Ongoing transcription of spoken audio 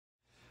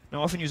Now,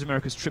 I often use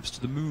America's trips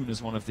to the moon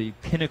as one of the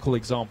pinnacle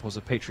examples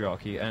of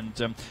patriarchy,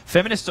 and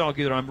feminists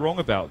argue that I'm wrong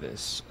about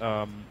this.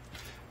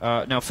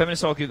 Now,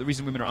 feminists argue that the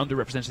reason women are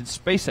underrepresented in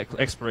space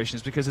exploration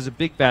is because there's a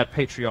big bad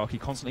patriarchy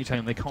constantly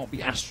telling them they can't be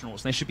astronauts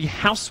and they should be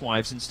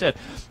housewives instead.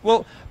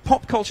 Well,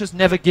 pop culture's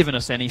never given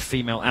us any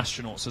female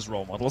astronauts as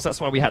role models.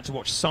 That's why we had to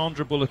watch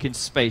Sandra Bullock in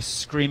space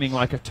screaming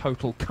like a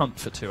total cunt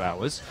for 2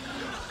 hours.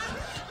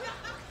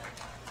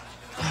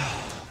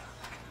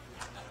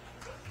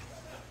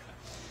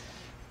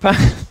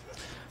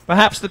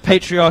 Perhaps the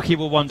patriarchy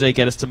will one day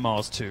get us to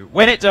Mars too.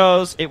 When it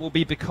does, it will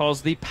be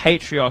because the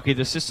patriarchy,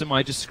 the system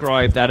I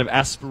described, that of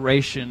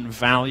aspiration,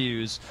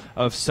 values,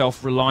 of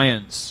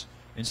self-reliance,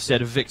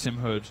 instead of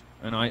victimhood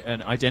and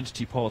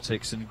identity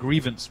politics and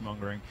grievance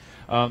mongering,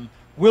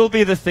 will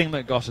be the thing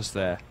that got us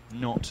there,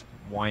 not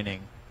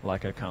whining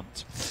like a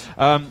cunt.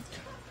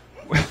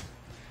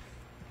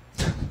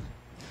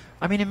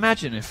 I mean,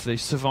 imagine if the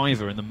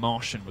survivor in The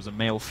Martian was a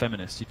male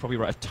feminist. He'd probably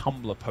write a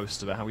Tumblr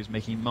post about how he's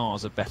making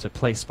Mars a better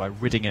place by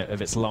ridding it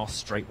of its last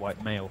straight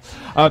white male.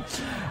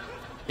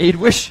 He'd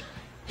wish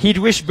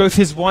both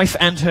his wife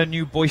and her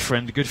new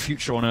boyfriend a good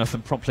future on Earth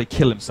and promptly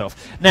kill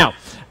himself. Now,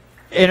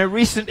 in a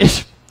recent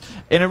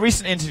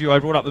interview, I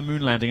brought up the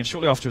moon landing, and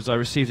shortly afterwards I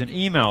received an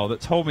email that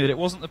told me that it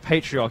wasn't the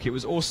patriarchy, it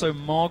was also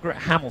Margaret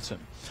Hamilton.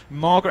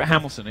 Margaret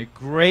Hamilton, a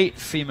great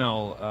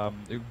female,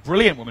 a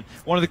brilliant woman,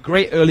 one of the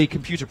great early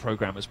computer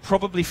programmers,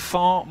 probably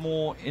far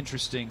more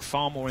interesting,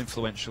 far more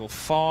influential,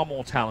 far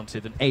more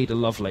talented than Ada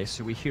Lovelace,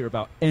 who we hear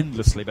about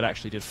endlessly but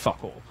actually did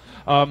fuck all.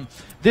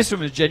 This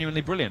woman is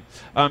genuinely brilliant.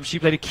 She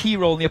played a key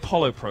role in the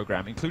Apollo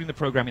program, including the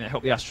programming that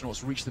helped the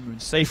astronauts reach the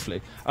moon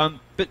safely.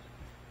 But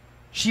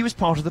she was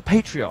part of the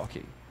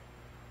patriarchy.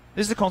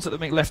 This is a concept that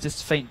makes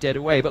leftists faint dead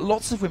away, but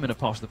lots of women are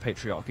part of the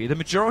patriarchy. The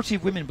majority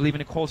of women believe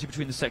in equality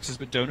between the sexes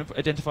but don't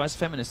identify as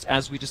feminists,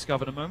 as we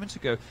discovered a moment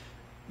ago.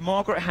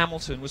 Margaret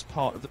Hamilton was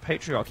part of the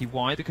patriarchy.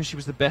 Why? Because she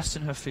was the best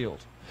in her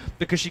field.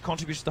 Because she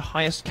contributed to the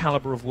highest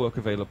caliber of work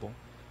available.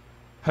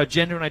 Her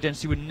gender and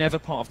identity were never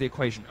part of the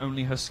equation,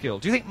 only her skill.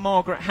 Do you think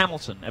Margaret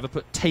Hamilton ever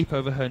put tape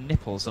over her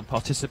nipples and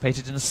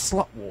participated in a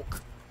slut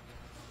walk?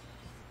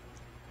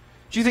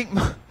 Do you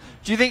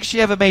think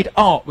she ever made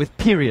art with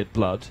period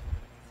blood?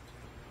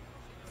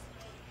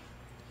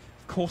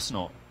 Of course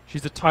not.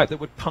 She's the type that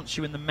would punch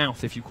you in the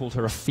mouth if you called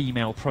her a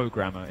female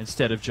programmer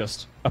instead of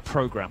just a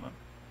programmer.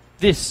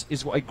 This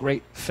is what a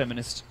great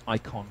feminist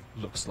icon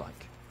looks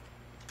like.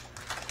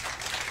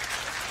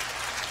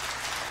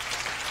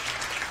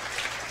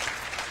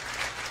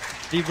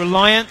 The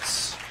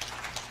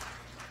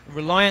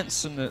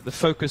reliance and the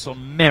focus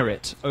on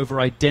merit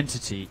over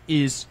identity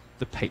is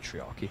the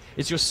patriarchy.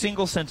 It's your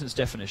single sentence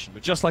definition,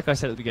 but just like I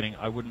said at the beginning,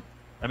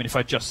 if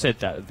I just said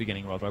that at the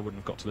beginning, rather, I wouldn't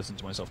have got to listen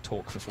to myself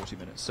talk for 40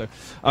 minutes. So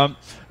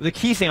the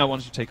key thing I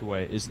wanted to take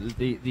away is that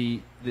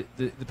the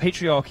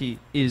patriarchy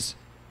is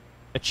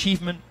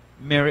achievement,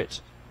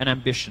 merit, and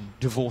ambition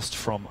divorced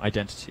from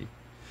identity.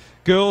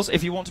 Girls,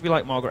 if you want to be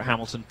like Margaret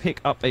Hamilton,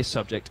 pick up a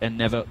subject and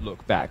never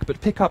look back.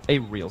 But pick up a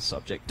real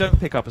subject. Don't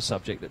pick up a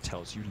subject that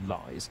tells you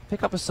lies.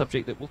 Pick up a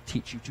subject that will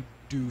teach you to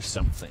do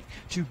something,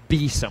 to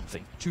be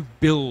something, to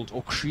build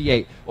or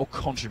create or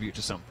contribute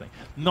to something.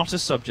 Not a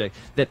subject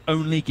that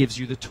only gives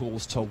you the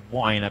tools to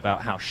whine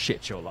about how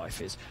shit your life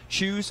is.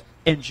 Choose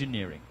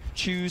engineering.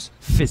 Choose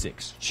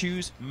physics.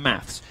 Choose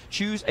maths.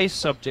 Choose a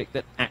subject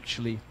that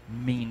actually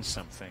means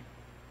something.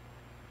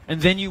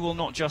 And then you will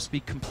not just be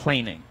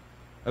complaining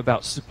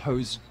about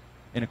supposed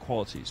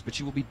inequalities, but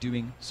you will be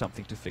doing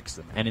something to fix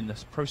them, and in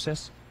this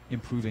process,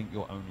 improving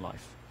your own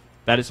life.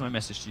 That is my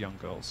message to young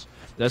girls.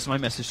 That's my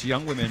message to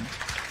young women.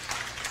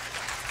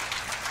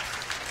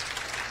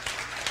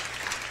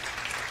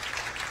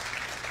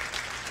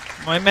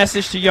 My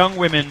message to young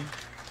women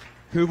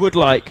who would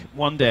like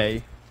one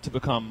day to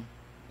become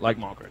like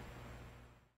Margaret.